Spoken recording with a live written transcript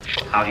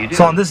How do you do?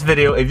 So on this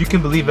video, if you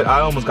can believe it,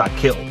 I almost got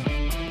killed.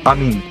 I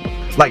mean,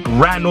 like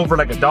ran over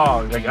like a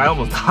dog. Like I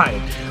almost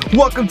died.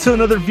 Welcome to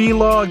another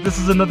vlog. This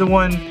is another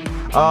one.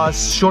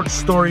 Short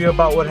story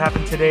about what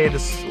happened today.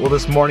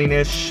 This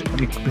morning-ish,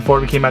 before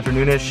it became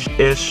afternoon-ish.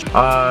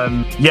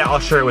 Yeah, I'll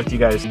share it with you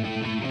guys.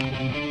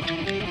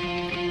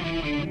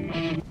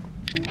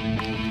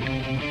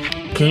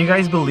 Can you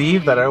guys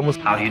believe that I almost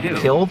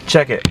killed?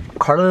 Check it.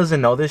 Carla doesn't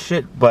know this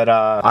shit, but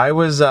I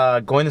was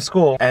going to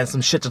school and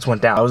some shit just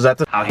went down. I was at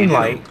the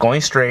light,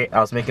 going straight. I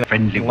was making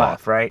a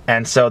left, right?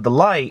 And so the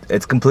light,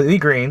 it's completely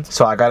green,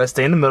 so I gotta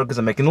stay in the middle because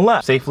I'm making the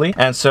left safely.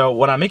 And so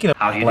when I'm making a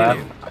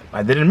left,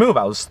 I didn't move.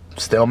 I was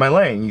still in my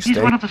lane. You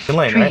stay in the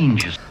lane,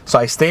 right? So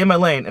I stay in my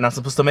lane and I'm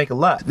supposed to make a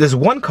left. This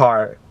one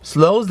car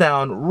slows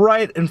down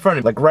right in front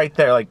of me, like right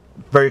there, like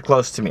very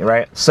close to me,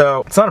 right?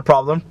 So it's not a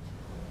problem.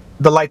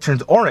 The light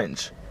turns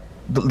orange.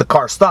 The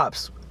car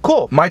stops.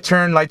 Cool. My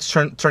turn. Light's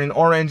turning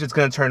orange. It's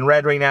gonna turn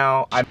red right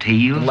now. I'm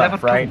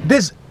left, right?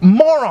 This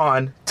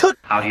moron took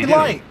the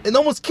light and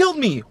almost killed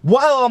me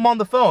while I'm on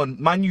the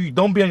phone. Mind you,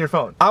 don't be on your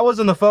phone. I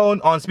was on the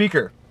phone on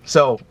speaker,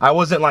 so I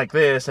wasn't like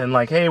this and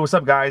like, hey, what's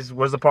up, guys?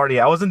 Where's the party?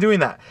 I wasn't doing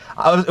that.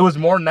 It was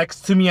more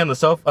next to me on the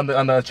sofa, on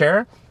the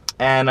chair.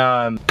 And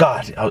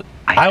God,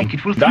 I think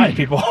it will die,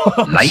 people.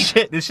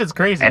 Shit, this shit's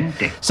crazy.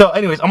 So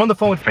anyways, I'm on the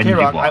phone with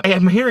K-Rock.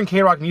 I'm hearing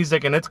K-Rock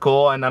music and it's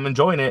cool and I'm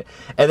enjoying it.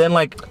 And then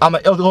like I'm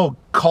like, oh,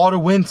 call to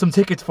win some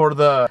tickets for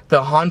the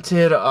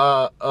haunted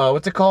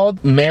what's it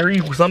called?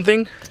 Mary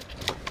something.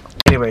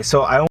 Anyway,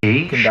 so I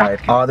almost died.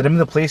 The name of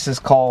the place is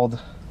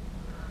called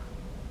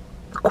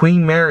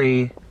Queen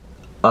Mary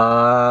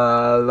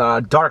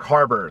Dark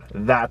Harbor.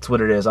 That's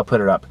what it is. I'll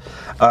put it up.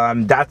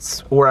 That's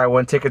where I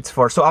won tickets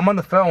for. So I'm on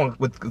the phone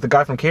with the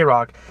guy from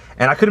K-Rock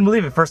and I couldn't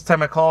believe it. First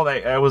time I called,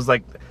 I was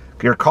like,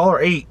 your caller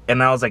 8,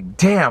 and I was like,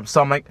 damn.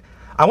 So I'm like,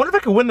 I wonder if I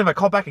could win if I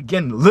call back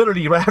again.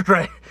 Literally right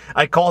after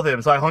I called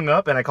him. So I hung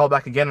up and I called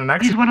back again and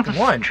actually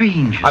won.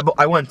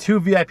 I won 2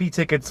 VIP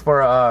tickets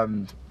for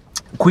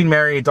Queen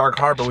Mary Dark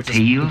Harbor, which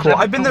is cool.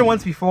 I've been there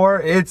once before.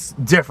 It's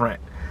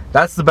different.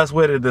 That's the best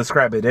way to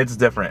describe it. It's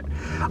different.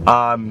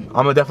 I'm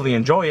gonna definitely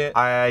enjoy it.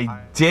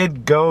 I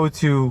did go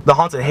to the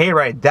Haunted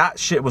Hayride. That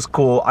shit was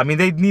cool. I mean,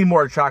 they need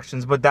more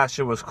attractions, but that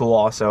shit was cool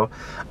also.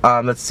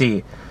 Let's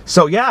see.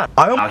 So yeah,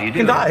 I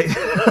almost died.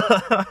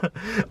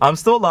 I'm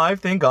still alive,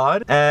 thank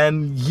God.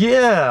 And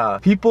yeah,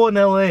 people in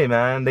LA,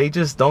 man, they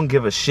just don't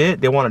give a shit.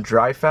 They want to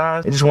drive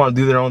fast. They just want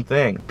to do their own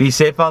thing. Be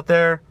safe out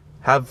there.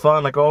 Have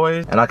fun like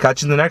always. And I'll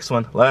catch you in the next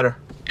one. Later.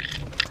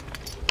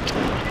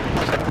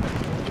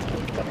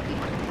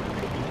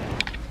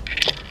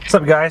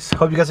 What's up, guys?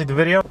 Hope you guys liked the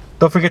video.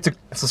 Don't forget to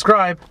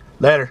subscribe.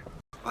 Later.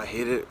 I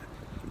hate it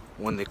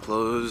when they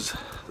close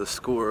the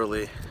school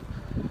early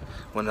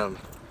when I'm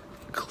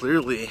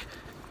clearly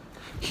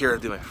here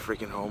to do my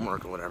freaking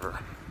homework or whatever.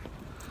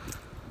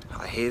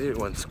 I hate it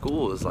when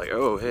school is like,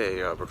 oh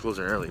hey, we're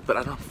closing early, but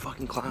I don't have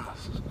fucking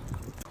class.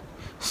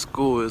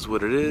 School is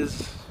what it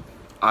is.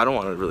 I don't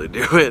want to really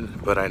do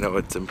it, but I know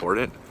it's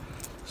important.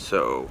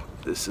 So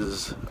this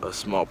is a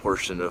small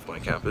portion of my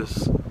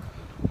campus.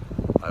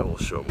 I will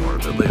show more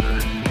of it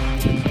later.